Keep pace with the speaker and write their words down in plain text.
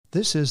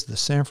This is the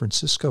San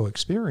Francisco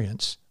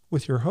Experience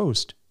with your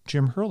host,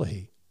 Jim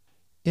Herlihy.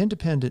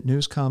 Independent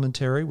news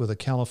commentary with a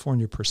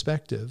California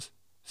perspective,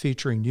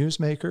 featuring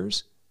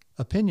newsmakers,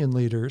 opinion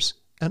leaders,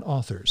 and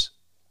authors.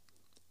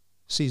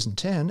 Season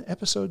 10,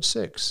 Episode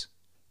 6,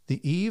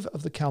 The Eve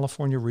of the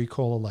California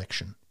Recall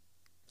Election.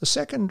 The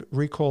second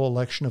recall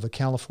election of a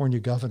California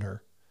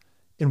governor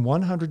in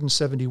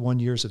 171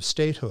 years of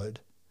statehood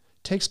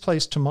takes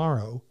place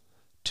tomorrow,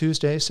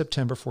 Tuesday,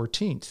 September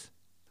 14th.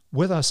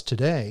 With us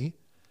today,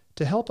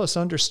 to help us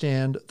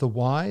understand the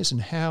whys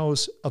and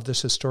hows of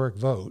this historic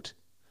vote,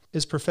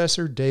 is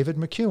Professor David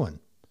McCuan,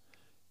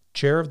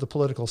 chair of the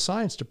Political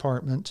Science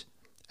Department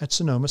at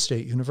Sonoma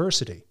State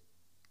University.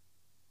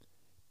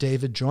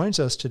 David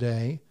joins us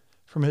today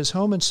from his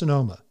home in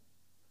Sonoma.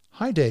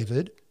 Hi,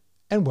 David,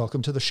 and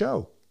welcome to the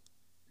show.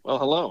 Well,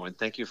 hello, and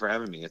thank you for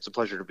having me. It's a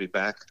pleasure to be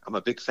back. I'm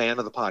a big fan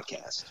of the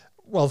podcast.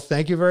 Well,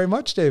 thank you very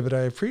much, David.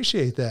 I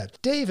appreciate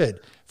that. David,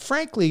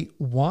 frankly,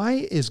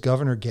 why is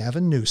Governor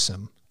Gavin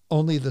Newsom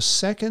only the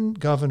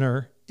second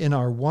governor in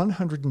our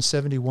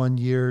 171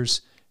 years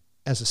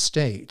as a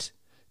state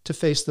to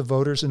face the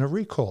voters in a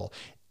recall?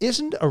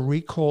 Isn't a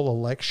recall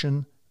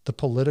election the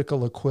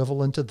political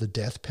equivalent of the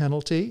death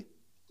penalty?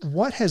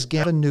 What has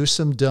Gavin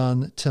Newsom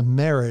done to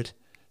merit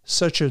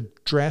such a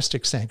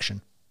drastic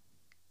sanction?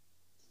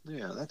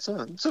 Yeah, that's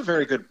a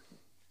very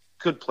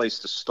good place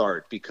to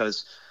start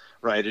because,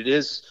 right, it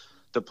is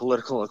the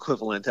political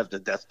equivalent of the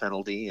death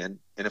penalty. And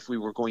if we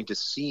were going to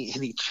see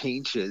any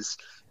changes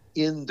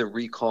in the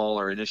recall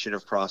or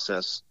initiative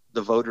process,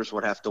 the voters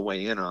would have to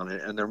weigh in on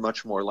it. And they're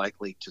much more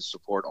likely to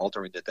support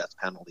altering the death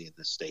penalty in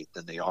this state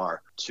than they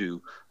are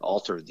to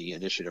alter the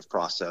initiative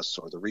process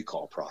or the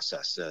recall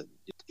process. It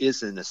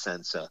is, in a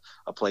sense,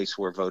 a place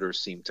where voters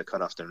seem to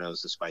cut off their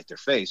nose to spite their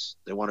face.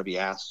 They want to be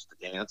asked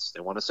to dance. They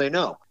want to say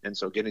no. And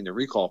so getting the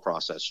recall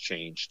process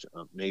changed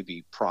may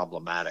be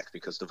problematic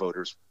because the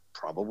voters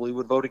probably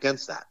would vote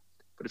against that.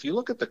 But if you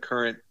look at the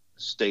current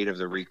state of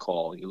the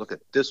recall, you look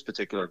at this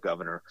particular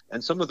governor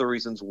and some of the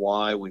reasons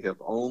why we have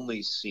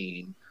only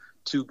seen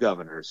two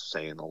governors,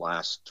 say in the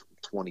last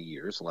 20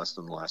 years, less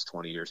than the last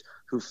 20 years,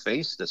 who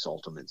faced this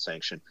ultimate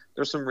sanction.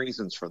 There's some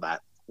reasons for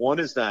that. One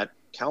is that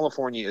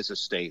California is a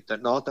state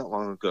that not that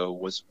long ago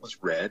was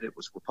red. It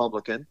was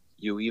Republican.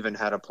 You even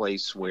had a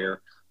place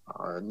where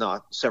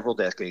not several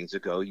decades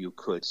ago, you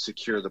could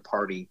secure the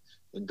party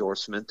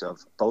endorsement of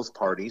both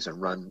parties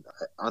and run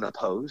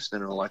unopposed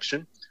in an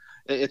election.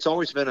 It's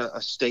always been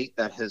a state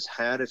that has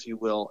had, if you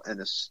will, an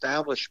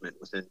establishment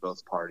within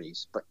both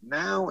parties. But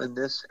now in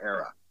this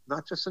era,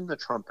 not just in the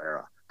Trump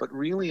era, but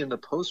really in the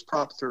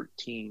post-Prop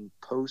 13,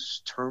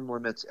 post-term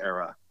limits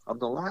era of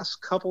the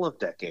last couple of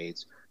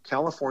decades,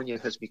 California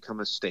has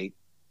become a state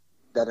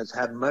that has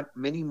had much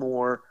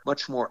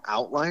more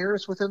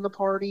outliers within the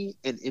party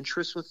and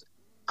interests with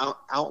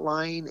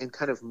outlying and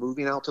kind of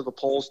moving out to the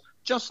polls,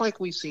 just like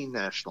we've seen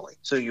nationally.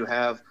 So you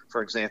have,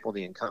 for example,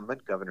 the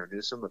incumbent, Governor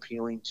Newsom,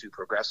 appealing to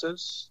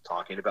progressives,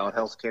 talking about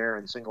health care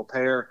and single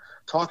payer,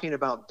 talking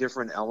about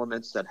different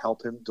elements that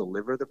help him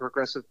deliver the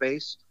progressive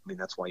base. I mean,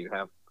 that's why you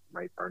have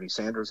Bernie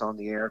Sanders on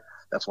the air.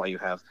 That's why you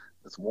have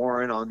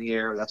Warren on the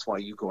air. That's why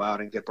you go out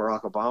and get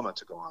Barack Obama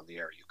to go on the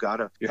air.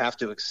 You have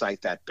to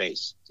excite that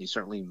base. You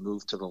certainly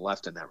move to the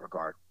left in that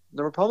regard.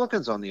 The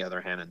Republicans, on the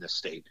other hand, in this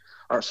state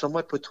are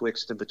somewhat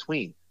betwixt and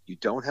between. You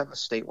don't have a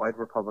statewide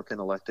Republican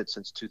elected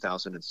since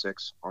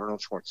 2006,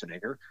 Arnold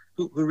Schwarzenegger,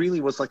 who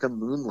really was like a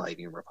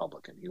moonlighting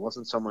Republican. He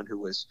wasn't someone who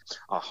was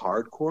a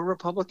hardcore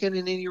Republican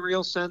in any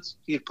real sense.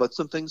 He had put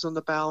some things on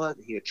the ballot.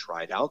 He had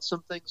tried out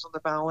some things on the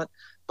ballot.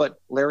 But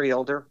Larry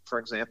Elder, for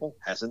example,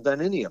 hasn't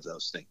done any of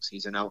those things.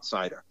 He's an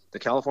outsider. The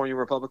California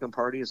Republican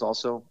Party is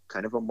also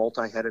kind of a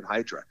multi-headed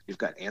hydra. You've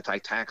got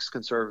anti-tax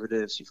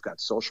conservatives. You've got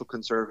social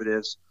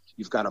conservatives.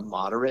 You've got a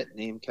moderate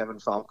named Kevin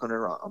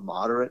Faulconer, a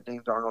moderate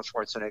named Arnold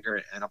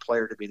Schwarzenegger, and a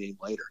player to be named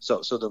later.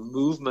 So the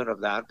movement of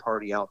that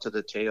party out to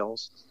the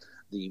tails,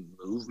 the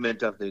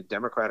movement of the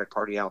Democratic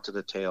Party out to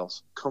the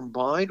tails,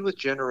 combined with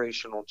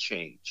generational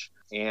change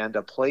and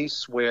a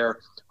place where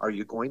are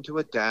you going to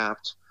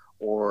adapt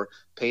or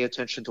pay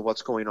attention to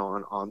what's going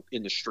on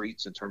in the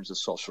streets in terms of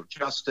social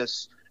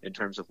justice, in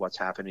terms of what's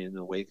happening in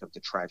the wake of the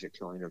tragic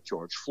killing of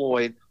George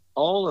Floyd.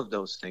 All of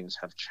those things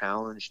have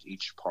challenged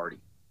each party.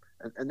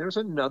 And there's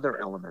another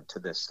element to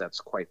this that's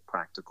quite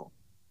practical.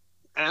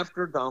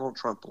 After Donald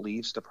Trump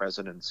leaves the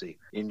presidency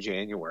in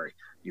January,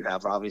 you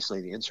have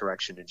obviously the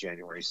insurrection in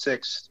January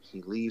 6th.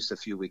 He leaves a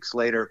few weeks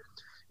later.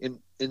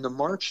 In the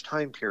March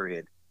time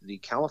period, the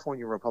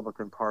California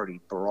Republican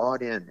Party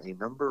brought in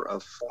a number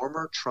of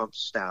former Trump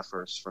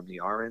staffers from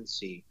the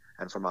RNC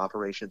and from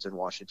operations in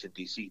Washington,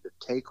 D.C. to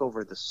take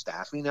over the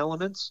staffing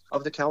elements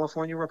of the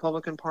California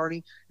Republican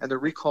Party, and the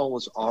recall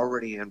was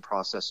already in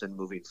process and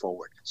moving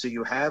forward. So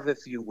you have,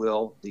 if you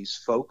will, these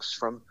folks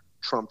from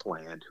Trump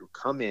land who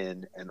come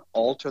in and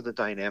alter the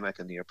dynamic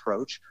and the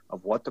approach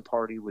of what the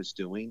party was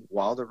doing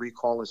while the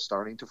recall is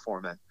starting to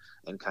format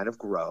and kind of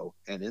grow.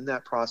 And in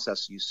that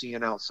process, you see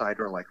an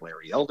outsider like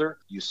Larry Elder.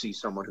 You see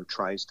someone who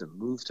tries to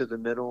move to the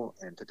middle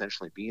and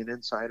potentially be an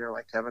insider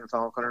like Kevin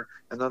Faulconer,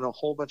 and then a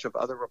whole bunch of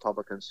other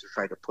Republicans to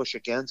try to push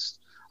against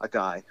a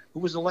guy who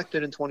was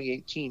elected in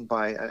 2018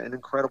 by an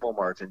incredible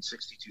margin,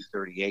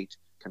 62-38,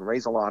 can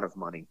raise a lot of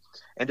money,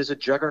 and is a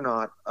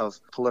juggernaut of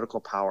political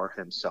power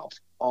himself.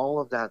 All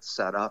of that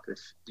set up, if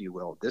you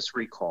will, this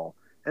recall.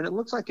 And it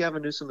looks like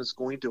Gavin Newsom is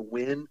going to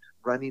win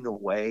running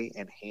away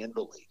and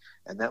handily,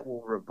 and that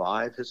will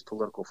revive his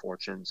political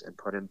fortunes and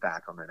put him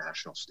back on the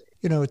national stage.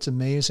 You know, it's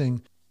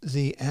amazing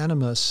the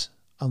animus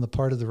on the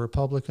part of the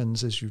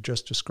Republicans, as you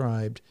just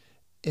described,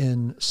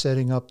 in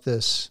setting up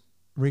this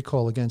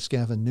recall against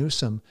Gavin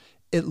Newsom.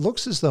 It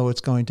looks as though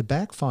it's going to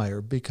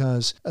backfire,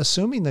 because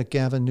assuming that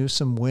Gavin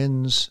Newsom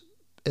wins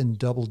in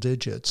double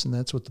digits, and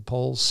that's what the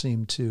polls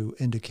seem to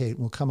indicate.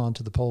 We'll come on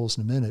to the polls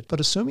in a minute.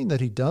 But assuming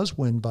that he does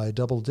win by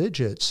double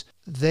digits,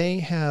 they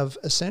have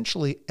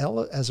essentially,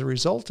 as a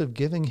result of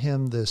giving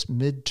him this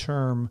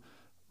midterm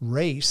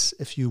race,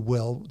 if you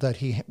will, that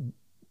he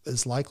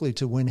is likely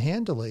to win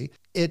handily,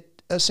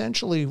 it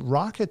essentially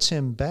rockets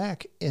him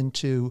back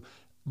into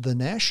the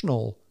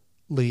national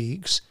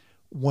leagues.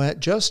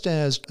 Just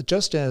as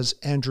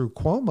Andrew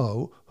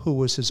Cuomo, who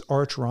was his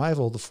arch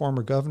rival, the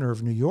former governor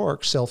of New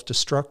York,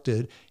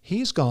 self-destructed,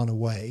 he's gone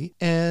away.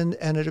 And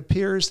it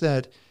appears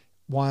that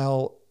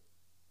while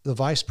the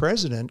vice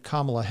president,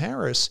 Kamala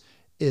Harris,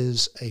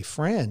 is a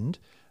friend,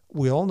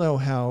 we all know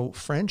how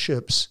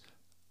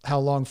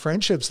long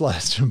friendships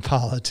last in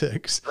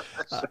politics.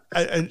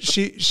 And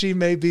she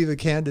may be the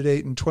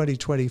candidate in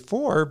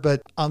 2024,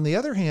 but on the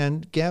other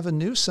hand, Gavin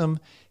Newsom,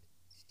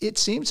 it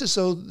seems as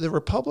though the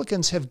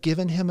Republicans have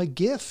given him a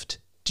gift.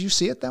 Do you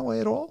see it that way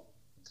at all?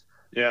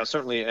 Yeah,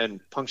 certainly, and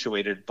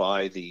punctuated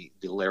by the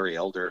Larry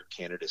Elder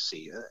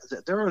candidacy.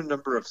 There are a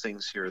number of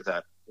things here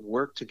that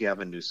work to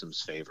Gavin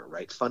Newsom's favor,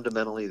 right?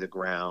 Fundamentally, the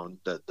ground,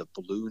 the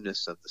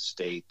blueness of the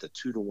state, the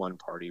 2-to-1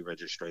 party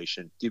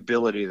registration, the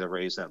ability to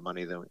raise that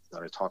money that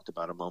I talked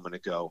about a moment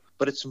ago.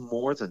 But it's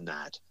more than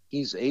that.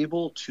 He's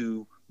able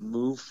to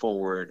move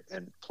forward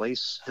and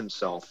place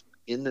himself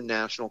in the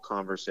national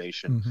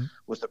conversation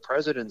with a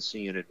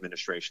presidency and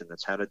administration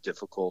that's had a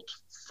difficult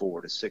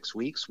 4 to 6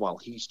 weeks while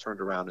he's turned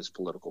around his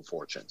political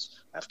fortunes.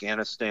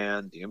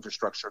 Afghanistan, the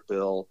infrastructure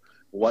bill,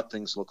 what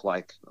things look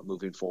like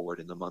moving forward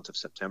in the month of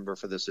September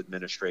for this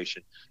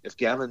administration. If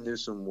Gavin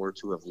Newsom were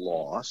to have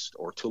lost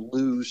or to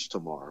lose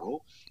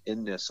tomorrow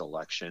in this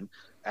election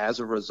as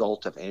a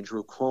result of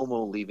Andrew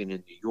Cuomo leaving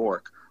in New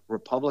York,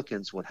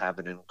 Republicans would have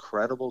an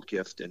incredible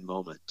gift and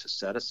moment to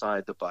set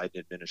aside the Biden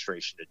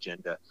administration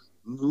agenda,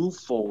 move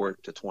forward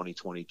to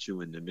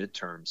 2022 in the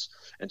midterms,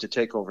 and to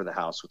take over the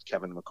House with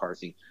Kevin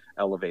McCarthy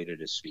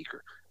elevated as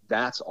Speaker.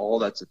 That's all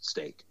that's at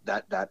stake.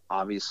 That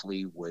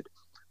obviously would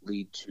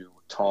lead to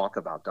talk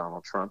about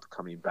Donald Trump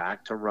coming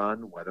back to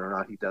run, whether or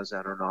not he does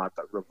that or not,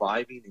 but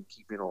reviving and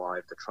keeping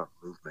alive the Trump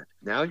movement.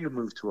 Now you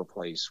move to a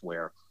place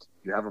where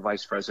you have a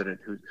vice president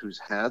who's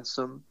had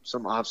some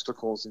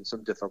obstacles and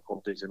some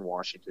difficulties in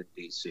Washington,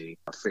 D.C.,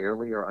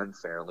 fairly or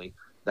unfairly,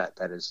 that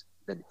has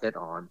been hit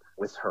on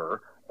with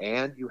her.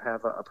 And you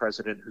have a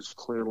president who's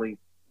clearly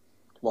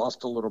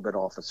lost a little bit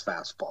off his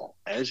fastball.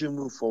 As you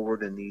move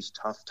forward in these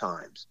tough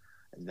times,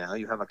 and now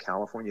you have a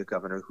California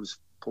governor whose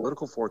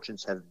political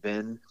fortunes have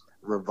been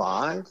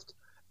revived,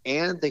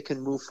 and they can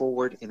move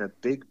forward in a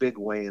big, big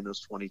way in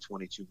those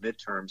 2022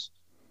 midterms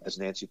as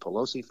Nancy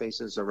Pelosi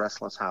faces a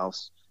restless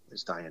House,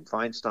 as Dianne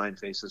Feinstein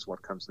faces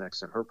what comes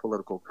next in her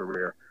political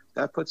career.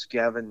 That puts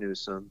Gavin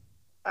Newsom,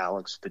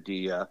 Alex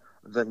Padilla,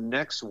 the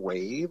next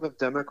wave of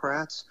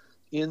Democrats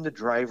in the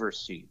driver's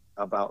seat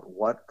about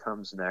what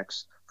comes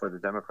next for the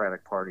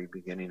Democratic Party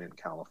beginning in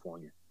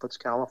California. Puts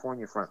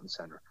California front and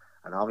center.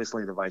 And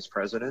obviously the vice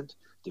president,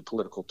 the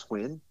political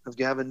twin of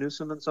Gavin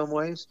Newsom in some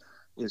ways,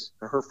 is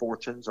her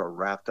fortunes are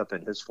wrapped up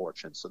in his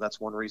fortunes. So that's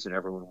one reason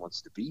everyone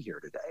wants to be here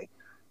today,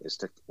 is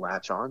to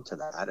latch on to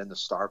that and the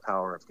star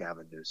power of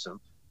Gavin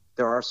Newsom.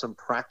 There are some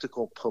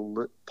practical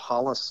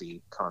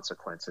policy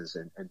consequences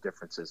and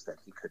differences that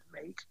he could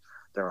make.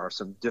 There are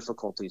some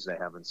difficulties they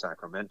have in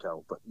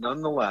Sacramento, but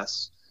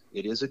nonetheless,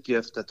 it is a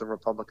gift that the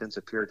Republicans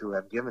appear to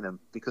have given him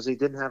because they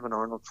didn't have an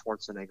Arnold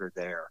Schwarzenegger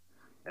there,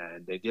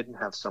 and they didn't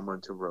have someone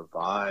to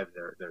revive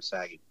their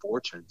sagging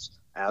fortunes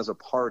as a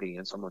party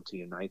and someone to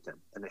unite them.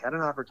 And they had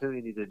an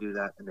opportunity to do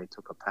that, and they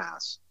took a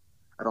pass.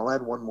 And I'll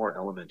add one more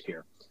element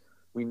here.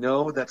 We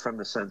know that from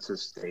the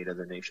census data,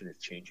 the nation is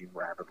changing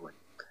rapidly.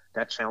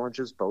 That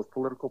challenges both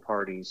political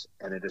parties,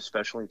 and it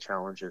especially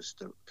challenges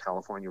the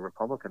California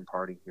Republican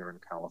Party here in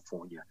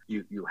California.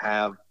 You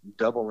have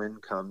double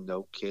income,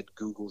 no kid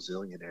Google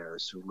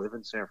zillionaires who live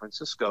in San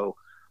Francisco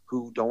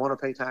who don't want to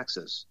pay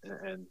taxes,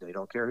 and they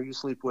don't care who you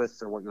sleep with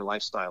or what your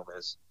lifestyle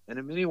is. And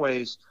in many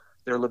ways,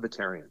 they're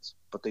libertarians,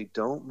 but they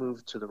don't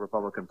move to the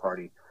Republican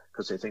Party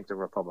because they think the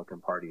Republican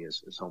Party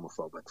is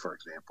homophobic, for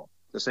example.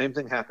 The same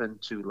thing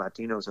happened to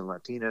Latinos and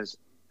Latinas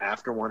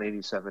after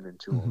 187 and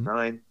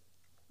 209.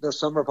 There's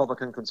some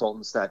Republican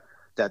consultants that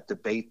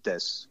debate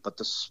this, but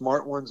the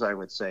smart ones, I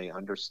would say,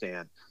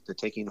 understand that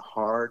taking a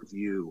hard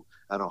view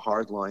and a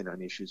hard line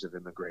on issues of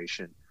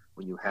immigration,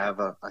 when you have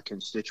a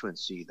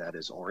constituency that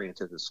is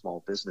oriented to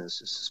small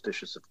business, is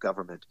suspicious of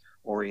government,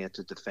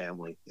 oriented to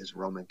family, is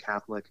Roman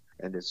Catholic,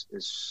 and is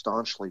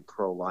staunchly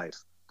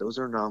pro-life, those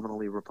are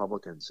nominally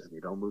Republicans, and they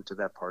don't move to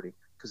that party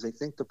because they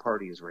think the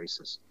party is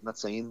racist. I'm not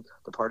saying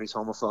the party's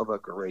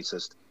homophobic or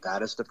racist.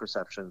 That is the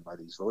perception by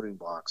these voting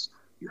blocs.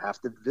 You have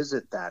to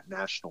visit that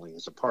nationally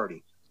as a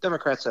party.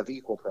 Democrats have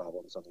equal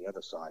problems on the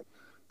other side,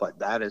 but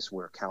that is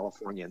where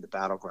California and the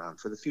battleground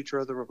for the future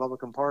of the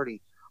Republican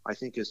Party, I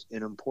think, is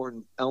an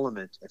important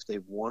element if they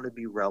want to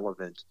be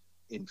relevant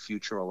in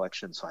future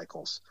election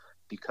cycles,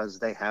 because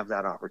they have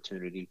that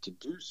opportunity to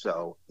do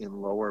so in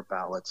lower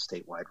ballot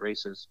statewide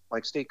races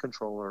like state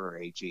controller or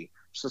AG.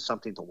 Just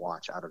something to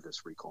watch out of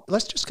this recall.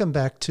 Let's just come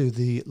back to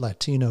the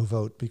Latino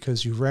vote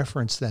because you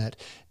referenced that.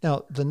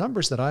 Now, the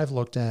numbers that I've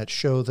looked at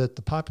show that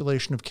the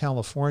population of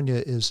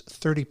California is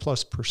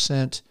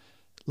 30+%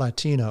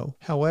 Latino.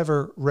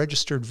 However,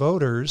 registered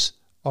voters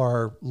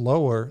are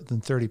lower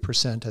than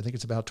 30%. I think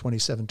it's about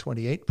 27,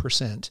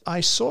 28%.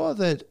 I saw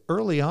that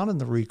early on in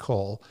the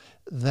recall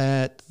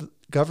that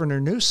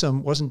Governor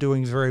Newsom wasn't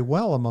doing very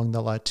well among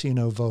the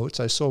Latino votes.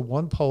 I saw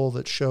one poll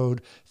that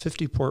showed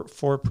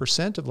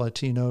 54% of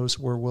Latinos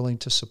were willing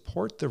to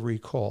support the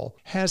recall.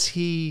 Has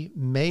he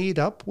made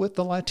up with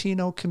the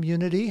Latino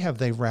community? Have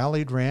they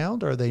rallied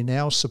round? Are they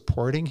now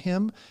supporting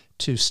him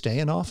to stay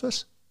in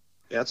office?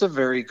 Yeah, that's a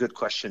very good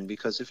question,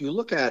 because if you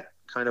look at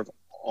kind of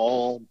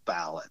all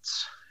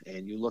ballots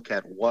and you look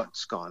at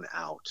what's gone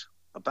out,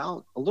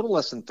 about a little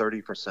less than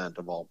 30%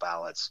 of all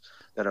ballots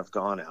that have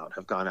gone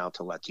out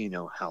to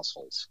Latino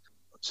households.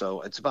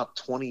 So it's about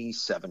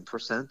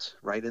 27%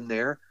 right in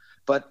there,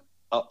 but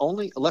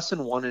only less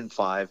than 1 in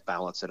 5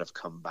 ballots that have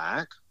come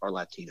back are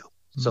Latino.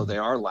 So they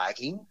are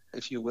lagging,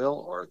 if you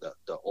will, or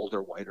the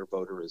older, whiter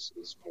voter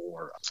is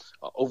more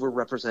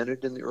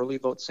overrepresented in the early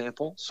vote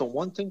sample. So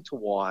one thing to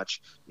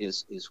watch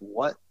is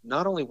what,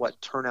 not only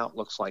what turnout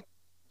looks like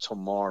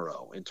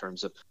tomorrow in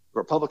terms of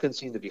Republicans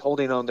seem to be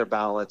holding on their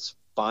ballots,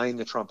 buying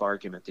the Trump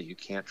argument that you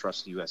can't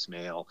trust the U.S.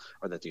 mail,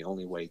 or that the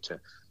only way to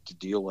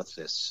deal with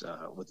this,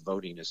 with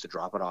voting, is to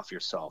drop it off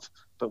yourself.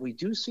 But we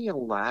do see a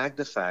lagged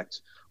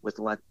effect with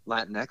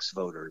Latinx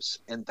voters,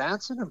 and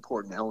that's an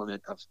important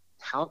element of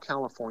how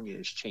California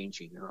is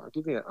changing. And I'll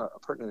give you a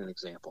pertinent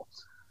example.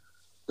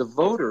 The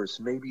voters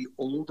may be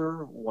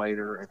older,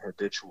 whiter, and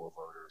habitual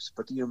voters,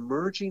 but the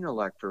emerging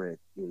electorate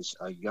is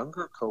a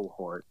younger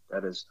cohort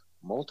that is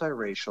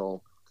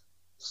multiracial,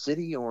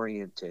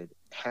 city-oriented,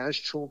 has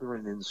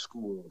children in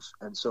schools,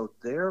 and so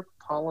their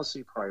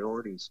policy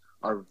priorities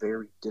are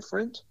very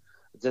different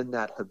than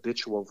that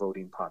habitual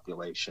voting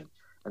population.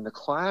 And the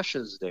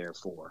clashes,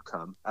 therefore,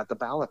 come at the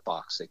ballot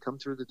box. They come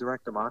through the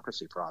direct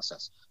democracy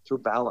process, through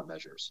ballot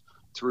measures,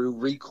 through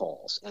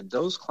recalls, and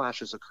those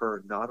clashes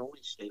occur not only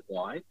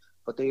statewide,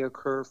 but they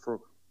occur for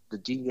the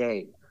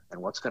DA,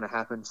 and what's going to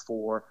happen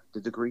for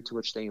the degree to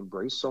which they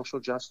embrace social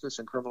justice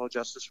and criminal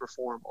justice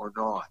reform or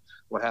not.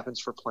 What happens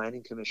for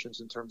planning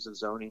commissions in terms of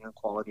zoning and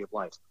quality of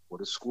life? What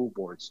do school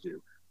boards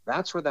do?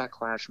 That's where that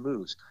clash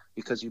moves,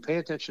 because you pay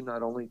attention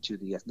not only to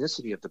the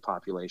ethnicity of the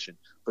population,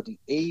 but the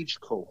age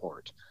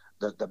cohort,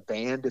 the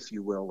band, if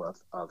you will,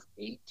 of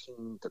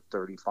 18 to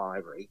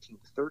 35 or 18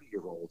 to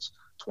 30-year-olds,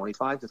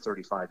 25 to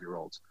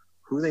 35-year-olds,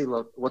 who they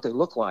look, what they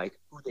look like,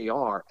 who they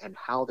are, and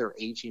how they're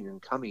aging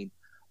and coming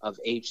of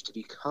age to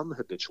become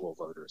habitual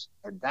voters.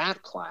 And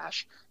that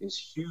clash is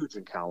huge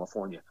in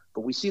California.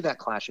 But we see that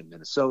clash in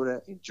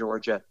Minnesota, in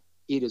Georgia.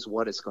 It is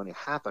what is going to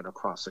happen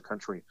across the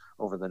country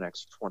over the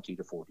next 20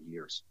 to 40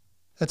 years.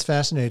 That's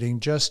fascinating.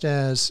 Just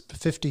as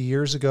 50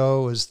 years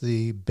ago, as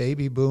the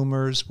baby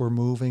boomers were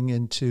moving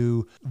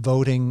into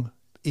voting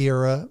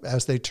era,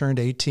 as they turned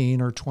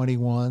 18 or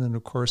 21, and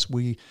of course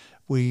we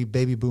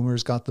baby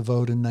boomers got the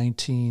vote in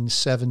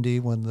 1970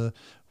 when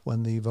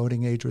the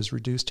voting age was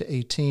reduced to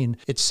 18.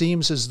 It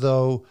seems as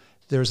though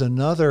there's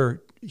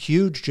another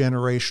huge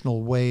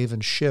generational wave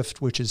and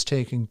shift which is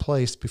taking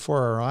place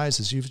before our eyes,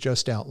 as you've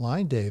just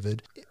outlined,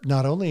 David,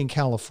 not only in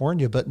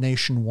California but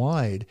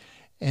nationwide.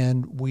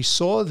 And we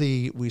saw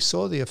the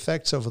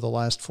effects over the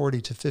last 40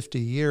 to 50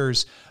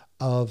 years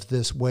of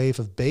this wave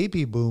of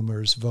baby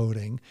boomers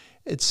voting.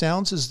 It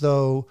sounds as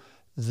though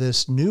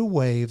this new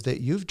wave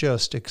that you've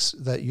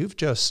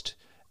just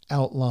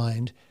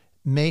outlined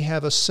may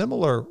have a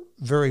similar,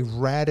 very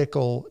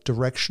radical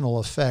directional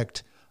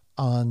effect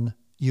on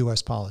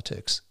U.S.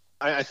 politics.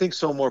 I think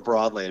so, more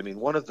broadly. I mean,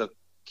 one of the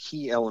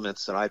key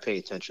elements that I pay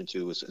attention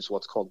to is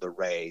what's called the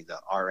RAE, the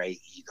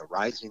R-A-E, the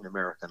Rising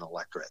American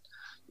Electorate.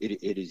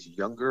 It is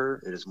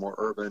younger, it is more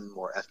urban,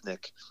 more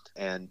ethnic,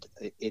 and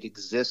it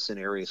exists in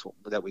areas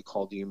that we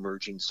call the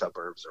emerging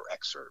suburbs or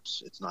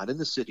exurbs. It's not in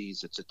the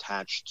cities, it's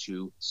attached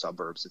to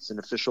suburbs. It's an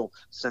official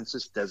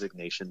census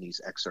designation,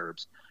 these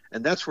exurbs.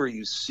 And that's where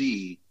you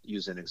see,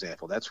 use an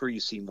example, that's where you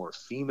see more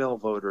female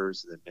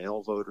voters than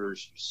male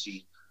voters. You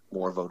see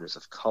more voters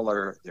of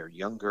color, they're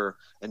younger,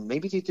 and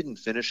maybe they didn't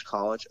finish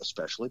college,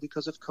 especially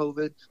because of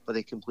COVID, but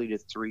they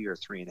completed 3 or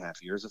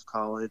 3.5 years of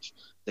college.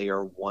 They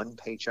are one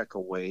paycheck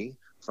away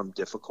from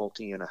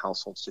difficulty in a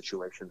household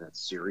situation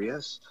that's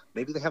serious.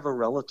 Maybe they have a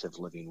relative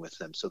living with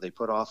them, so they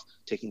put off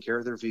taking care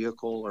of their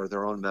vehicle or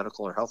their own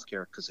medical or health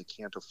care because they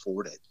can't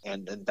afford it.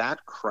 And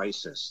that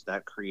crisis,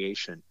 that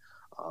creation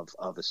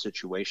of a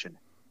situation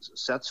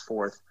sets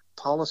forth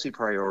policy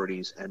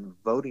priorities and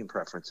voting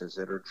preferences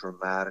that are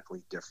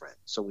dramatically different.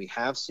 So we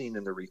have seen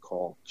in the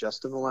recall,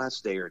 just in the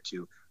last day or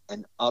two,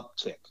 an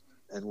uptick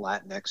in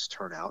Latinx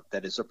turnout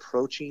that is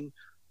approaching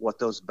what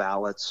those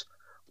ballots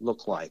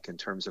look like in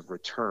terms of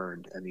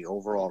returned and the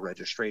overall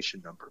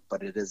registration number,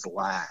 but it is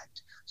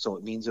lagged. So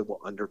it means it will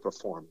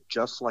underperform,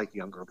 just like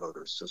younger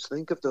voters. So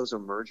think of those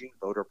emerging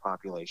voter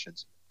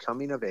populations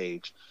coming of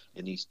age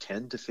in these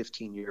 10 to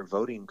 15 year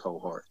voting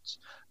cohorts,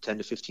 10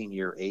 to 15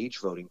 year age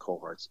voting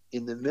cohorts,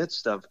 in the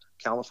midst of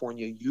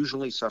California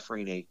usually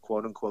suffering a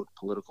quote unquote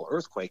political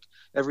earthquake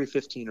every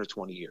 15 or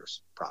 20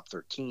 years. Prop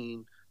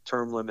 13,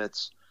 term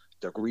limits,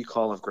 the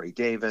recall of Gray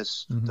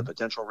Davis, the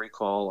potential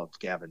recall of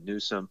Gavin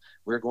Newsom.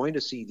 We're going to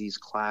see these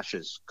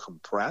clashes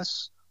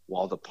compress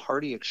while the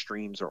party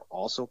extremes are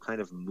also kind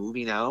of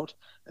moving out.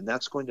 And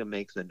that's going to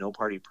make the no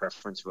party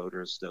preference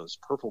voters, those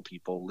purple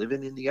people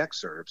living in the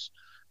exurbs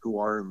who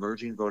are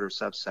emerging voter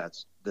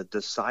subsets, the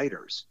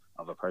deciders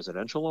of a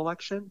presidential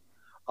election,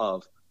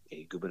 of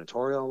a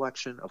gubernatorial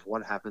election, of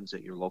what happens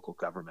at your local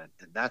government.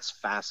 And that's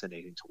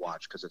fascinating to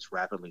watch because it's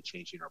rapidly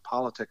changing our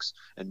politics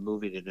and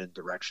moving it in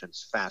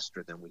directions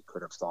faster than we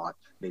could have thought,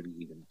 maybe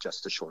even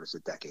just as short as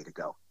a decade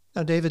ago.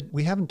 Now, David,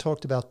 we haven't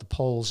talked about the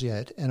polls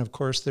yet. And of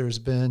course, there's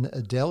been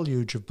a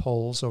deluge of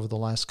polls over the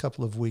last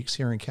couple of weeks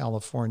here in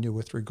California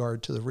with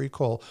regard to the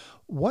recall.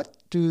 What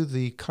do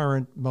the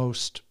current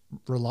most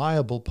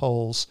reliable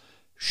polls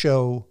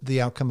show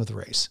the outcome of the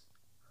race?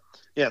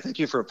 Yeah, thank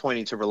you for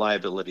pointing to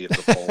reliability of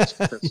the polls.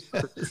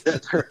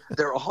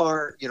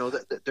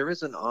 There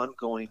is an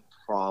ongoing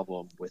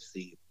problem with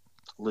the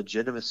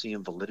legitimacy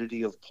and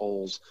validity of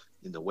polls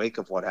in the wake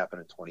of what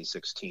happened in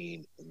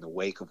 2016, in the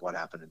wake of what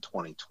happened in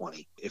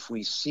 2020. If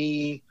we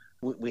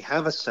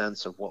have a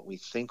sense of what we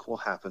think will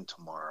happen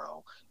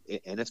tomorrow,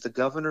 and if the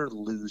governor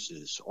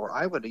loses, or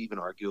I would even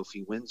argue if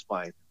he wins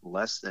by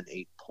less than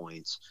 8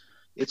 points,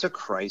 it's a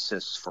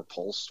crisis for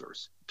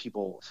pollsters.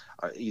 People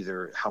are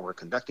either how we're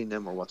conducting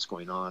them or what's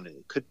going on, and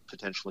it could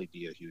potentially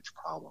be a huge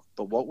problem.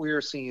 But what we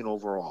are seeing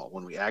overall,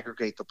 when we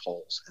aggregate the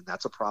polls, and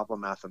that's a problem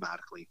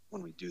mathematically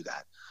when we do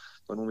that,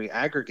 but when we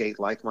aggregate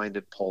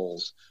like-minded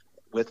polls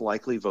with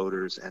likely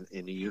voters and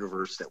in a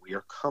universe that we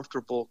are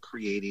comfortable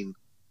creating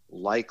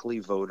likely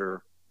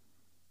voter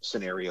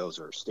scenarios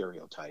or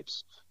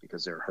stereotypes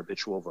because they're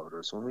habitual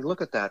voters. When we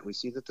look at that, we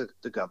see that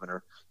the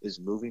governor is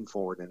moving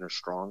forward in a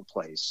strong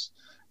place,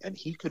 and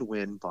he could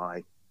win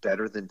by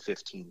better than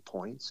 15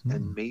 points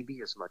and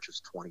maybe as much as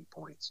 20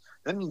 points.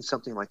 That means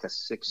something like a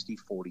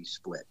 60-40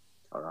 split.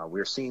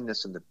 We're seeing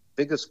this in the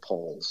biggest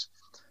polls,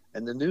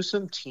 and the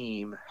Newsom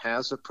team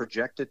has a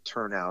projected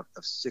turnout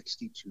of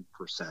 62%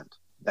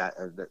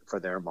 for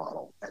their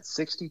model. At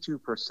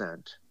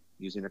 62%,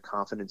 using a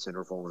confidence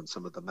interval in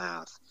some of the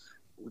math,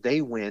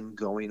 they win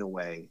going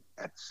away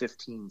at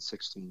 15,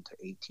 16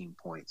 to 18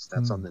 points.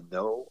 That's on the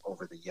no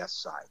over the yes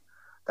side.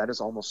 That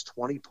is almost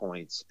 20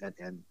 points.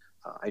 And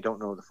I don't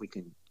know if we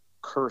can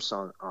curse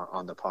on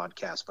the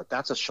podcast, but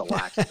that's a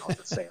shellacking. I'll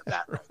just say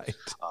that. Right.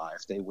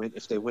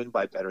 If they win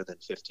by better than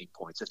 15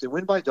 points, if they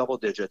win by double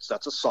digits,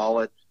 that's a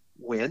solid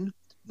win,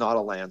 not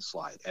a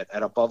landslide.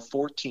 At above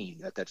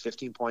 14, at that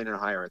 15 point and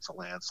higher, it's a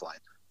landslide.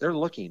 They're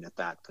looking at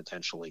that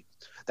potentially.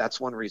 That's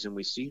one reason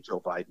we see Joe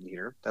Biden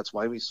here. That's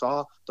why we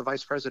saw the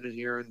vice president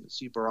here and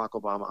see Barack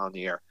Obama on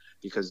the air,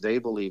 because they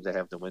believe they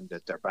have the wind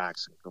at their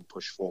backs and can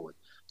push forward.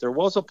 There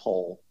was a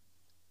poll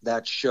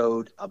that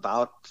showed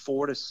about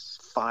 4 to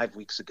 5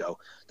 weeks ago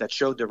that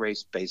showed the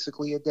race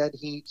basically a dead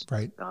heat.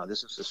 Right.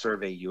 This is the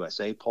Survey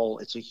USA poll.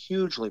 It's a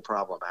hugely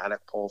problematic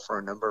poll for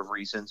a number of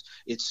reasons.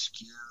 It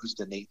skews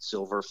the Nate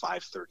Silver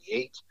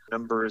 538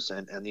 numbers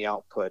and the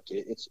output.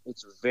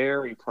 It's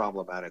very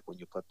problematic when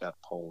you put that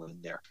poll in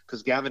there,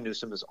 because Gavin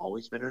Newsom has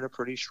always been in a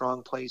pretty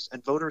strong place,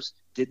 and voters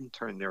didn't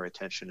turn their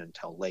attention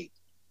until late.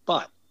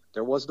 But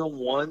there was no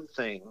one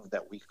thing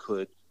that we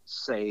could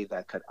say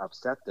that could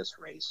upset this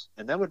race,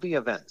 and that would be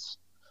events.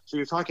 So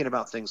you're talking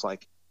about things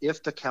like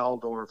if the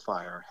Caldor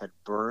fire had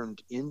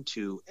burned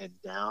into and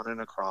down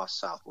and across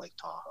South Lake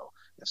Tahoe.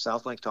 If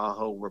South Lake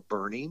Tahoe were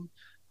burning,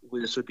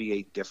 this would be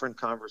a different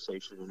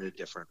conversation and a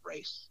different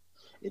race.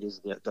 It is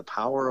the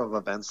power of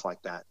events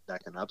like that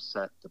that can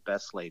upset the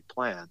best laid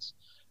plans.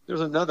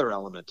 There's another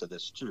element to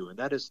this too, and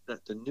that is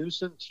that the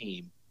Newsom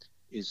team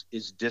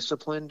is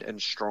disciplined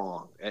and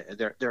strong.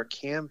 They're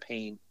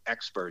campaign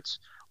experts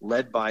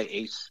led by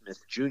Ace Smith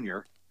Jr.,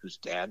 whose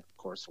dad, of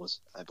course,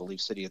 was, I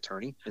believe, city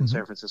attorney in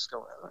San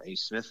Francisco,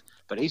 Ace Smith.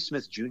 But Ace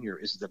Smith Jr.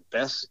 is the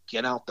best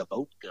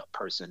get-out-the-vote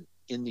person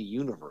in the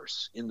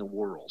universe, in the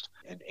world.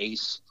 And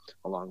Ace,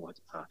 along with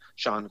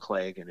Sean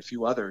Clegg and a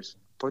few others,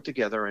 put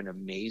together an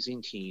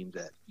amazing team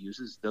that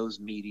uses those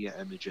media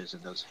images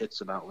and those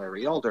hits about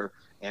Larry Elder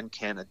and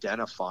can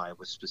identify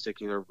with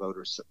particular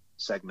voter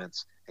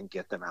segments and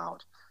get them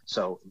out.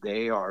 So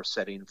they are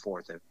setting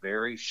forth a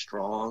very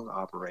strong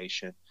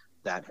operation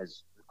that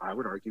has, I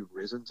would argue,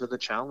 risen to the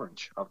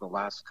challenge of the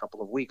last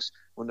couple of weeks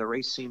when the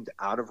race seemed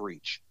out of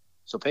reach.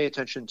 So pay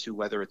attention to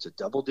whether it's a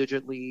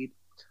double-digit lead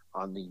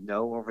on the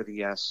no over the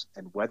yes,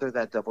 and whether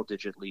that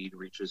double-digit lead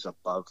reaches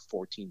above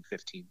 14,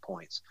 15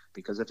 points.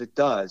 Because if it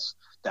does,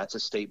 that's a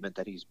statement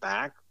that he's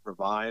back,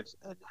 revived,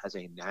 and has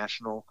a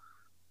national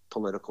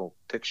political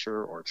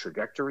picture or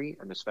trajectory,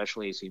 and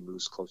especially as he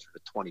moves closer to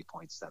 20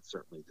 points, that's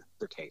certainly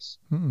the case.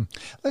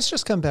 Let's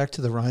just come back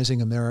to the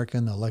rising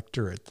American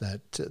electorate,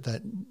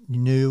 that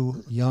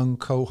new young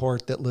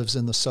cohort that lives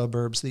in the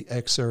suburbs, the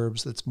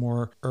exurbs, that's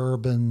more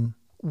urban.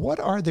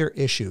 What are their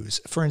issues?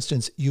 For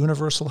instance,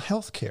 universal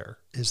health care.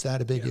 Is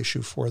that a big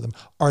issue for them?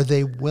 Are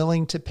they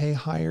willing to pay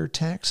higher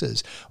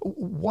taxes?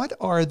 What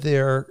are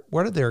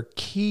their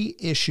key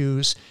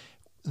issues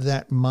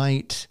that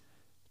might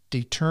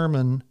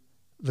determine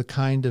the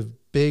kind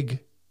of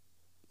big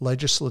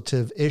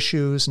legislative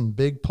issues and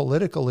big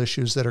political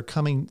issues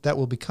that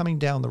will be coming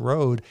down the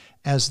road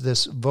as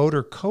this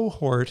voter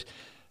cohort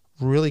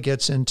really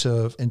gets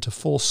into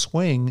full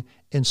swing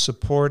in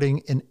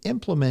supporting and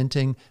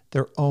implementing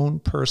their own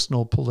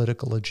personal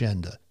political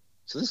agenda?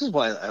 So this is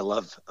why I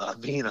love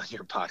being on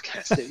your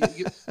podcast.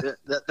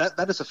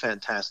 That is a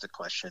fantastic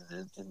question,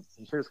 and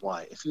here's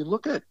why. If you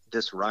look at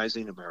this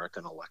rising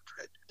American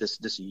electorate,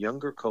 this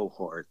younger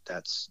cohort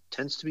that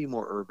tends to be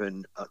more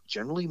urban,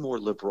 generally more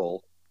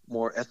liberal,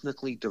 more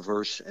ethnically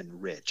diverse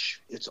and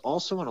rich, it's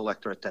also an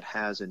electorate that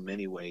has in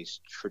many ways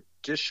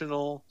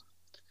traditional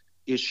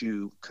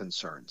issue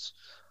concerns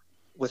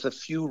with a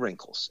few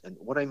wrinkles. And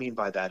what I mean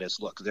by that is,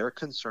 look, they're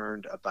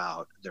concerned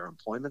about their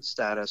employment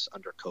status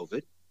under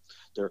COVID.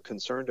 They're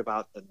concerned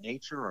about the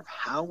nature of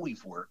how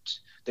we've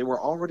worked. They were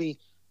already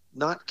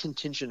not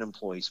contingent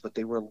employees, but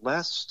they were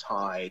less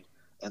tied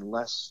and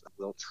less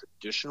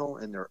traditional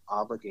in their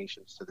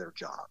obligations to their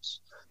jobs,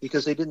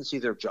 because they didn't see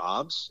their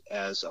jobs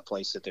as a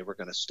place that they were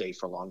going to stay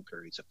for long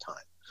periods of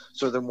time.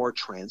 So they're more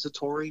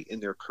transitory in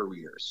their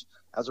careers.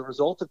 As a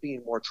result of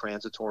being more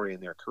transitory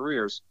in their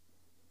careers,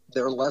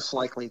 they're less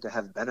likely to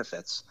have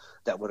benefits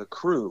that would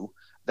accrue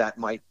that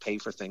might pay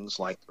for things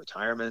like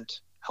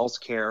retirement,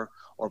 health care,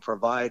 or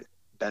provide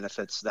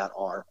benefits that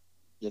are,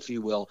 if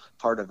you will,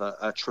 part of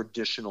a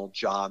traditional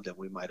job that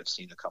we might have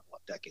seen a couple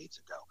of decades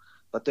ago.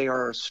 But they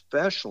are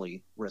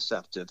especially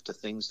receptive to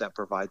things that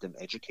provide them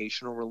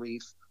educational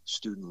relief,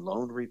 student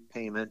loan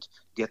repayment,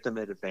 get them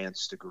an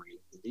advanced degree,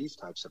 these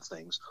types of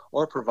things,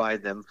 or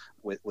provide them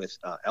with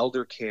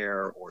elder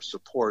care or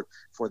support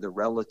for the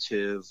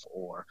relative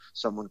or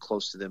someone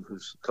close to them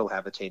who's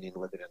cohabitating,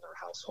 living in their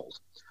household.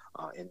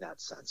 In that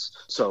sense.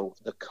 So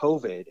the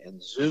COVID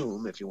and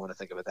Zoom, if you want to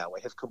think of it that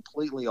way, have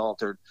completely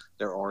altered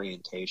their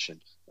orientation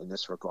in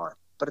this regard.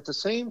 But at the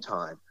same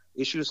time,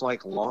 issues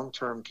like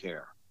long-term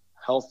care,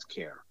 health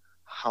care,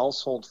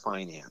 household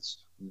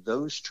finance,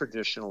 those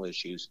traditional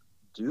issues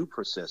do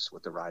persist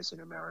with the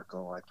rising American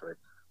electorate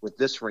with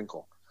this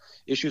wrinkle.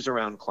 Issues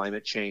around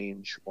climate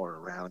change or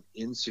around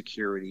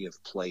insecurity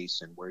of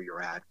place and where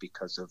you're at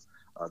because of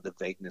the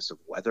vagueness of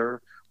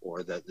weather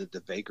or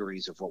the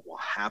vagaries of what will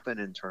happen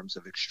in terms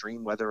of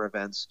extreme weather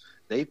events,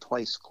 they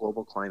place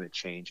global climate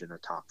change in the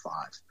top 5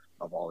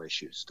 of all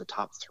issues, the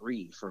top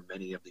 3 for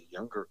many of the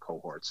younger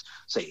cohorts,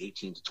 say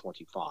 18 to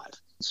 25.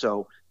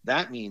 So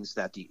that means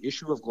that the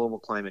issue of global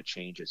climate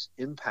change is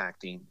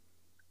impacting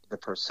the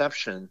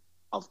perception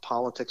of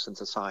politics and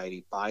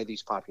society by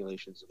these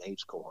populations and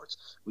age cohorts.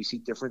 We see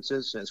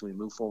differences as we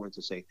move forward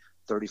to, say,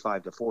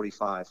 35 to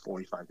 45,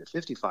 45 to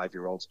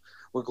 55-year-olds,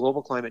 where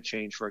global climate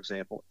change, for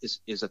example,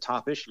 is a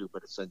top issue,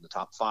 but it's in the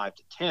top 5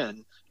 to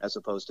 10 as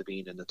opposed to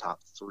being in the top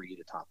 3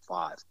 to top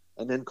 5.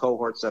 And then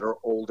cohorts that are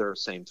older,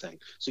 same thing.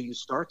 So you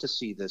start to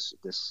see this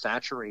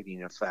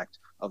saturating effect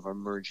of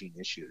emerging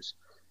issues.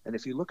 And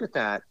if you look at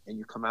that and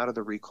you come out of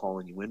the recall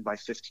and you win by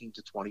 15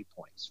 to 20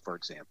 points, for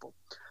example,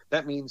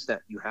 that means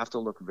that you have to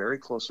look very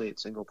closely at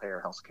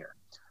single-payer healthcare.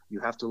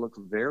 You have to look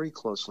very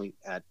closely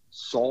at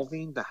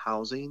solving the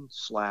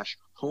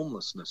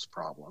housing/homelessness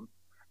problem,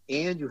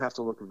 and you have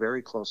to look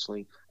very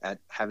closely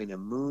at having a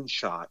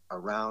moonshot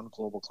around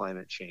global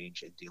climate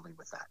change and dealing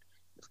with that.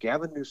 If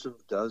Gavin Newsom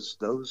does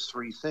those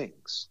 3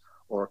 things,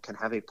 or can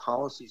have a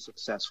policy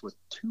success with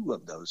 2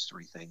 of those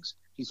 3 things,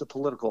 he's a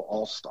political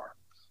all-star.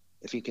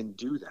 If he can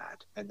do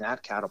that, and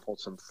that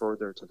catapults him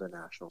further to the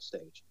national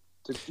stage.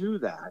 To do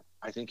that,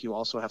 I think you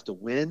also have to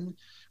win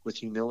with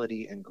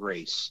humility and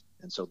grace.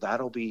 And so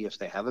that'll be, if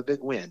they have a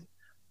big win,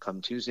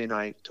 come Tuesday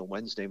night to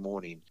Wednesday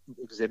morning,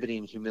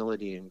 exhibiting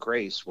humility and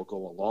grace will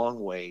go a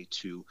long way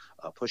to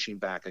pushing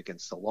back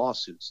against the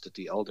lawsuits that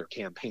the Elder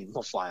campaign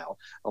will file,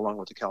 along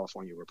with the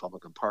California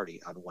Republican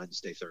Party on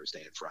Wednesday,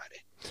 Thursday, and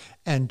Friday.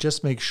 And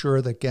just make sure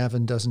that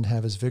Gavin doesn't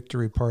have his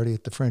victory party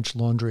at the French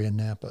Laundry in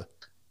Napa.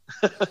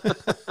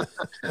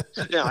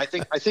 Yeah, I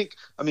think,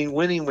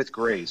 winning with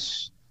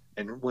grace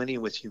and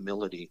winning with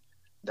humility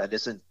that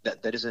isn't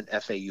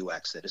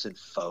FAUX, that isn't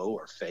faux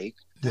or fake.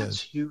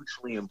 That's Yes.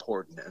 hugely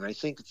important. And I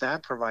think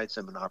that provides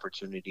them an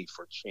opportunity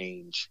for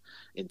change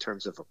in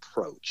terms of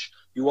approach.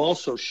 You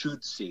also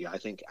should see, I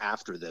think,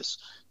 after this,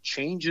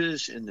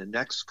 changes in the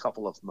next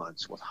couple of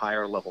months with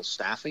higher level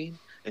staffing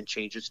and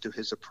changes to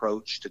his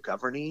approach to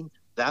governing.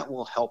 That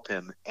will help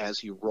him as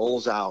he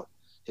rolls out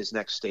his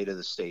next state of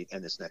the state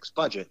and his next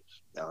budget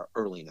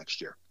early next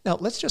year. Now,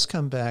 let's just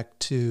come back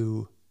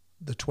to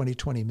the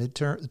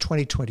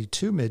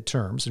 2022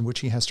 midterms, in which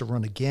he has to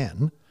run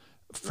again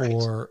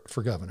for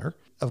governor.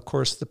 Of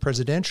course, the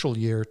presidential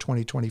year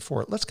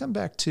 2024. Let's come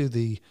back to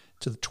the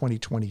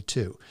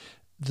 2022.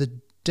 The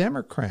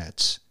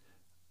Democrats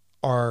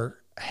are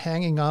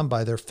hanging on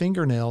by their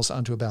fingernails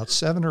onto about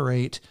 7 or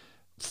 8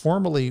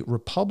 formerly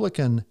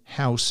Republican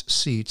House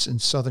seats in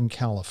Southern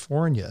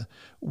California,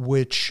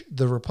 which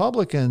the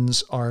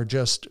Republicans are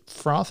just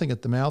frothing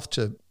at the mouth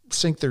to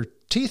sink their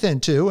teeth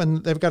into,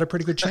 and they've got a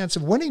pretty good chance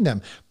of winning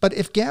them. But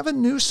if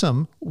Gavin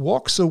Newsom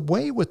walks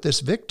away with this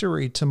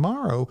victory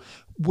tomorrow,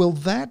 will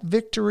that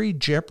victory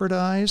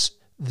jeopardize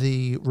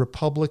the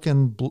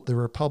Republican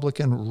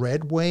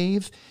red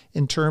wave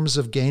in terms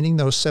of gaining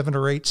those 7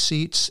 or 8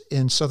 seats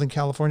in Southern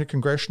California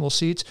congressional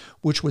seats,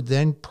 which would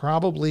then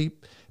probably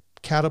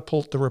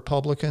catapult the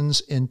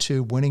Republicans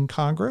into winning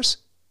Congress?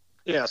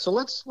 Yeah, so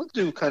let's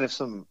do kind of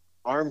some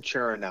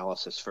armchair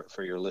analysis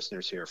for your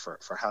listeners here for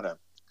how to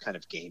kind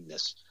of game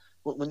this.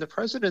 When the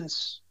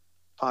president's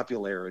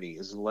popularity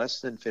is less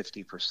than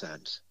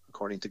 50%,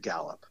 according to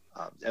Gallup,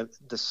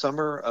 the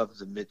summer of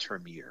the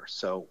midterm year,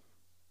 so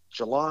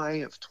July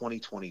of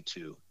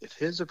 2022, if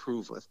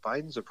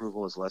Biden's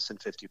approval is less than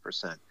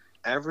 50%,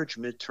 average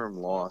midterm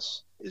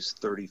loss is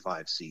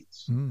 35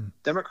 seats.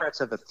 Democrats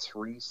have a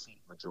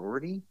 3-seat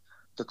majority,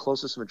 the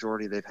closest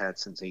majority they've had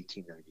since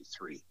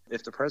 1893.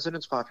 If the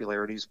president's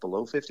popularity is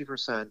below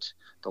 50%,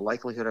 the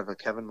likelihood of a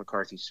Kevin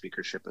McCarthy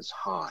speakership is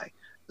high.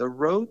 The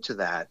road to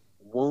that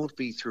won't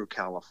be through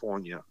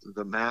California.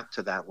 The map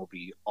to that will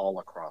be all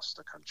across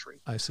the country.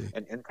 I see.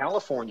 And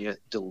California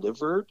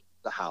delivered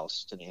the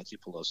House to Nancy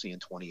Pelosi in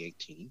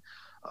 2018.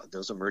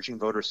 Those emerging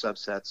voter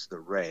subsets, the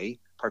RAE,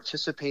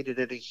 participated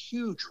at a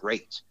huge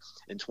rate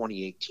in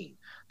 2018.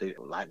 The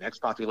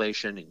Latinx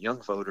population and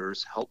young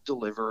voters helped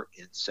deliver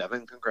in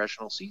 7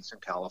 congressional seats in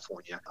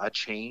California, a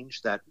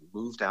change that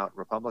moved out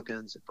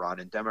Republicans, it brought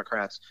in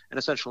Democrats, and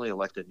essentially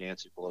elected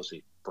Nancy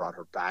Pelosi, brought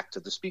her back to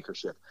the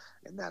speakership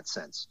in that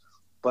sense.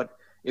 But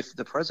if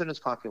the president's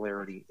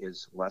popularity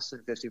is less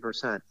than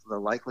 50%, the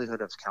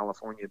likelihood of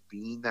California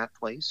being that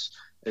place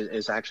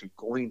is actually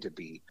going to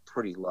be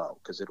pretty low,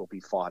 because it'll be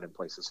fought in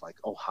places like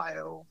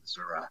Ohio,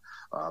 Missouri,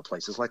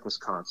 places like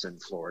Wisconsin,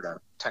 Florida,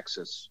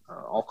 Texas,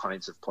 all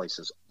kinds of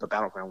places. The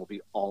battleground will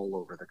be all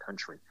over the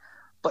country.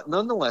 But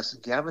nonetheless,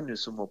 Gavin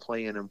Newsom will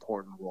play an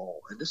important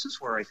role. And this is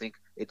where I think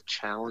it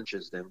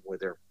challenges them where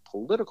their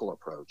political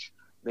approach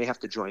may have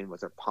to join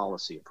with their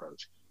policy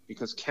approach,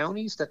 because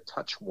counties that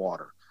touch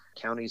water,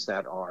 counties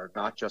that are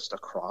not just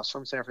across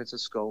from San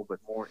Francisco, but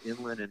more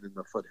inland and in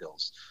the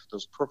foothills,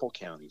 those purple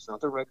counties, not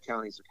the red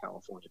counties of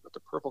California, but the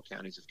purple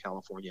counties of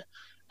California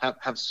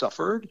have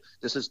suffered.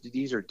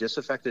 These are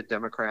disaffected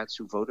Democrats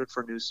who voted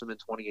for Newsom in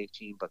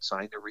 2018, but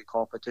signed a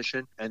recall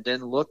petition and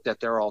then looked at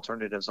their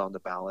alternatives on the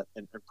ballot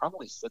and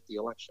probably sit the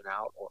election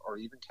out or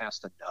even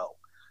cast a no.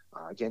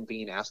 Again,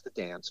 being asked to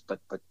dance,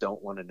 but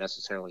don't want to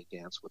necessarily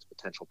dance with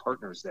potential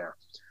partners there.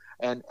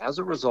 And as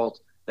a result,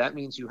 that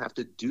means you have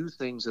to do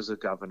things as a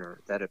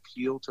governor that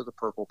appeal to the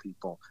purple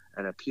people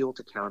and appeal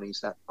to counties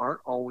that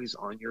aren't always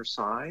on your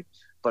side,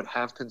 but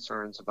have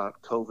concerns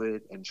about COVID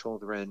and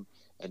children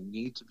and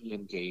need to be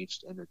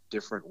engaged in a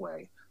different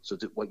way. So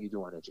what you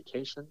do on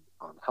education,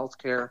 on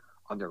healthcare,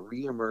 on the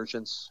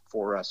reemergence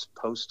for us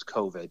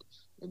post-COVID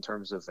in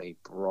terms of a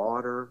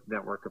broader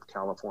network of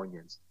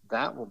Californians,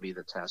 that will be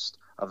the test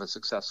of a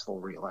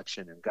successful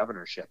reelection and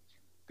governorship.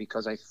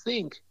 Because I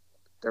think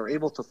they're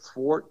able to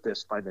thwart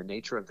this by the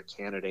nature of the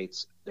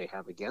candidates they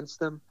have against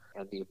them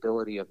and the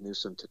ability of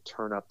Newsom to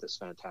turn up this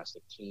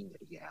fantastic team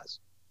that he has.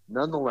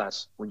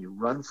 Nonetheless, when you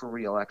run for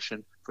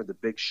re-election for the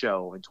big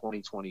show in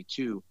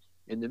 2022,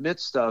 in the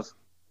midst of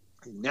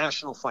a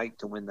national fight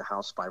to win the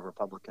House by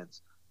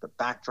Republicans, the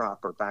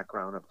backdrop or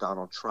background of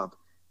Donald Trump,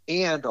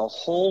 and a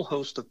whole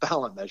host of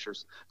ballot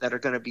measures that are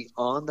going to be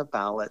on the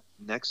ballot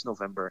next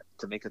November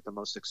to make it the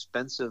most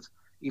expensive,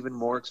 even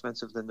more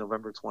expensive than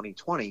November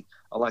 2020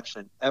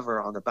 election ever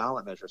on the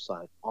ballot measure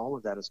side. All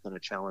of that is going to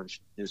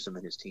challenge Newsom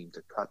and his team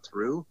to cut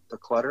through the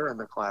clutter and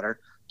the clatter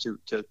to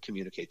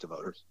communicate to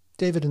voters.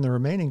 David, in the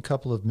remaining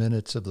couple of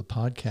minutes of the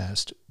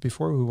podcast,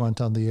 before we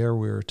went on the air,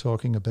 we were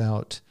talking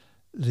about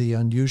the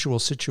unusual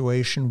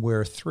situation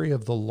where 3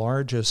 of the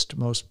largest,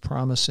 most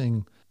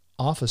promising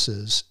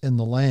offices in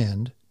the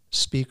land,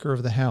 Speaker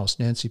of the House,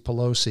 Nancy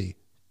Pelosi,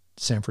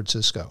 San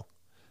Francisco,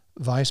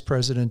 Vice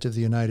President of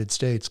the United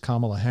States,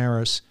 Kamala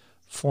Harris,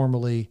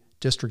 formerly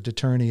District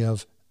Attorney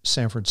of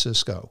San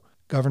Francisco,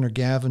 Governor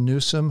Gavin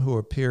Newsom, who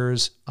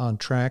appears on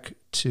track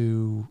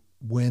to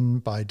win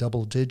by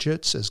double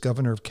digits as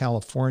governor of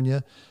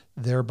California,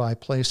 thereby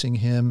placing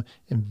him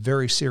in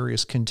very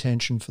serious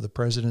contention for the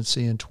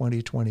presidency in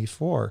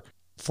 2024.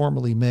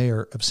 Formerly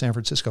mayor of San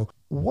Francisco.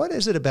 What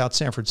is it about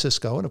San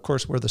Francisco? And of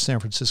course, we're the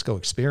San Francisco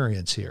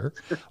Experience here.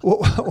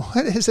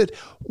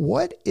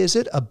 What is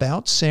it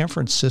about San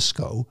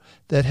Francisco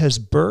that has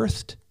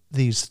birthed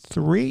these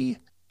three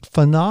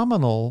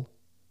phenomenal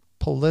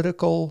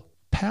political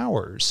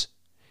powers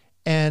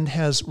and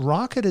has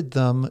rocketed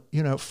them,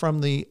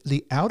 from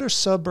the outer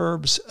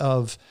suburbs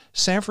of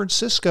San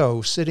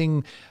Francisco,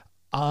 sitting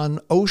on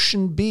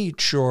Ocean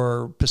Beach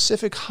or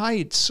Pacific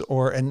Heights,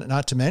 and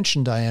not to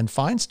mention Dianne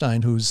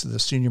Feinstein, who's the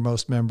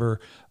senior-most member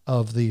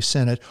of the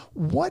Senate.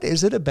 What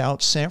is it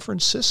about San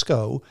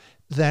Francisco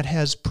that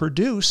has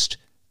produced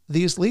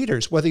these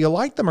leaders? Whether you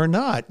like them or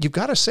not, you've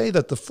got to say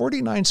that the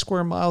 49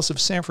 square miles of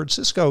San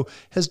Francisco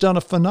has done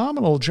a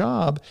phenomenal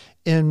job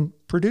in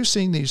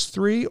producing these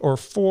 3 or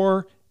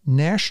 4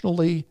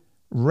 nationally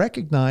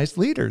recognized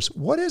leaders.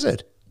 What is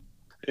it?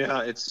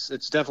 Yeah,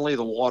 it's definitely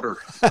the water.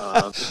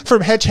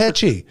 From Hetch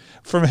Hetchy.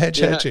 From Hetch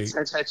Hetchy. Yeah,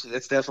 Hetch Hetchy.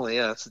 It's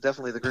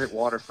definitely the great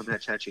water from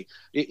Hetch Hetchy.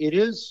 It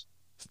is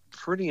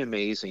pretty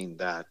amazing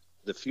that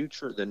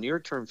the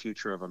near-term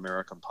future of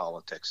American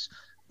politics,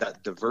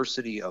 that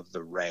diversity of the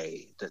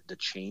the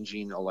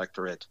changing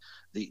electorate,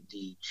 the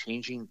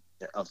changing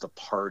of the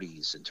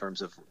parties in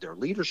terms of their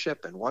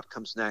leadership and what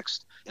comes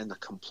next, and the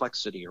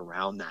complexity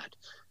around that.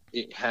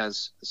 San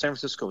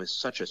Francisco has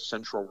such a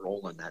central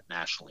role in that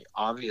nationally.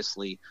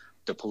 Obviously,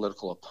 the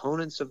political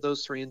opponents of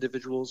those 3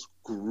 individuals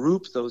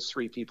group those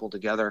 3 people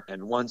together.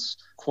 And once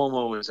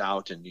Cuomo is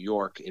out in New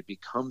York, it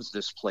becomes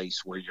this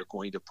place where you're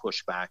going to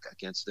push back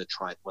against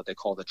what they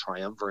call the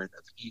triumvirate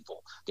of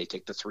evil. They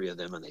take the 3 of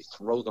them and they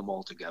throw them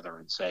all together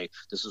and say,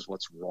 this is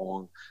what's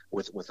wrong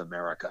with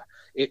America.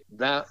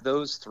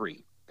 Those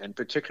 3, and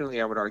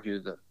particularly I would argue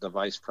the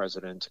vice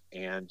president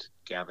and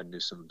Gavin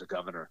Newsom, the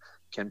governor,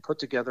 can put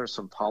together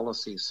some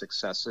policy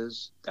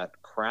successes that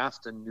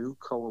craft a new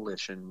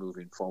coalition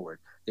moving forward.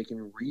 They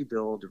can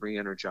rebuild,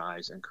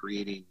 re-energize, and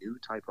create a new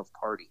type of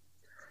party.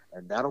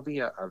 And that'll be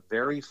a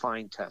very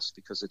fine test,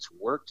 because it's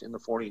worked in the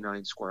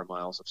 49 square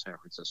miles of San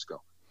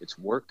Francisco. It's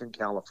worked in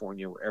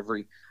California, where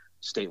every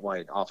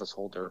statewide office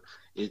holder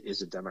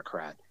is a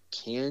Democrat.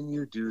 Can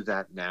you do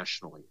that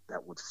nationally?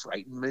 That would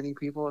frighten many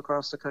people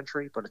across the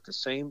country, but at the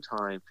same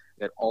time,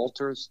 it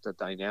alters the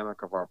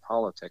dynamic of our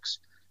politics,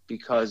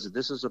 because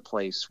this is a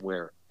place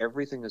where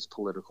everything is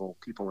political.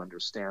 People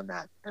understand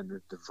that, and the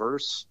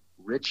diverse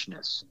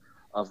richness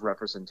of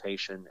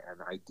representation and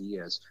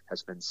ideas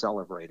has been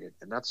celebrated.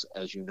 And that's,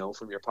 as you know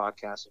from your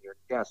podcast and your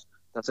guests,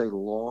 that's a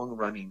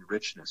long-running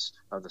richness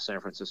of the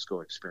San Francisco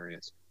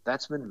experience.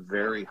 That's been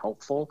very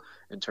helpful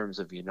in terms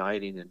of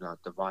uniting and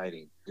not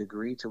dividing. The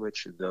degree to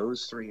which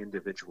those 3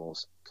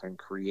 individuals can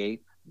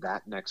create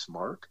that next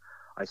mark,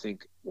 I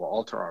think, will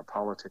alter our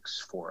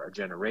politics for a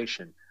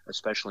generation,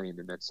 especially in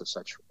the midst of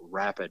such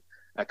rapid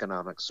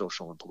economic,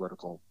 social, and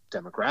political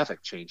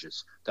demographic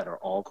changes that are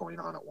all going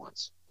on at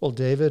once. Well,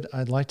 David,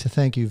 I'd like to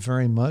thank you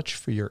very much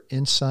for your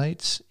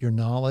insights, your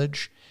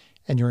knowledge,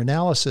 and your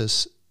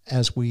analysis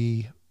as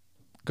we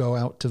go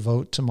out to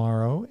vote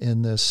tomorrow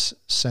in this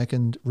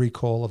second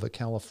recall of a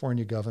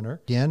California governor.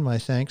 Again, my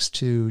thanks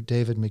to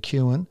David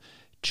McCuan,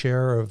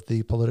 chair of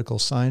the Political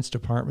Science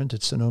Department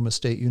at Sonoma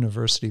State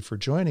University, for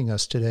joining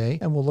us today,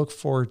 and we'll look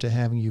forward to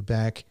having you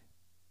back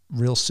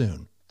real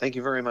soon. Thank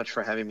you very much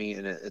for having me,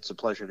 and it's a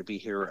pleasure to be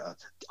here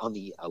on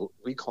the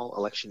recall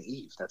election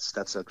eve. That's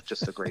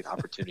just a great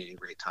opportunity,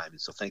 great time,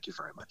 and so thank you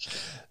very much.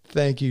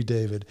 Thank you,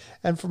 David.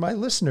 And for my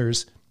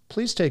listeners,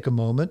 please take a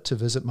moment to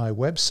visit my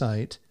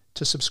website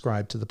to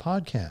subscribe to the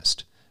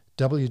podcast,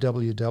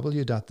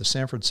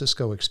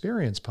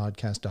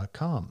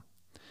 www.thesanfranciscoexperiencepodcast.com.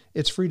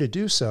 It's free to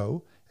do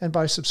so, and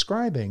by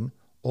subscribing,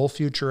 all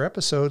future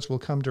episodes will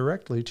come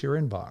directly to your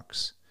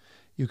inbox.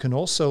 You can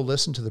also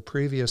listen to the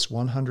previous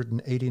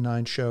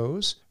 189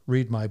 shows,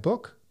 read my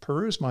book,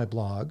 peruse my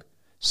blog,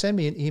 send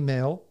me an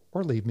email,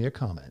 or leave me a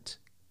comment.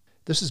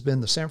 This has been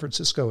the San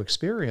Francisco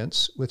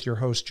Experience with your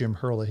host, Jim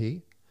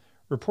Herlihy,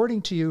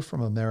 reporting to you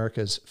from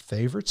America's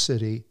favorite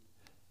city,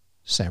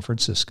 San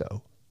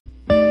Francisco.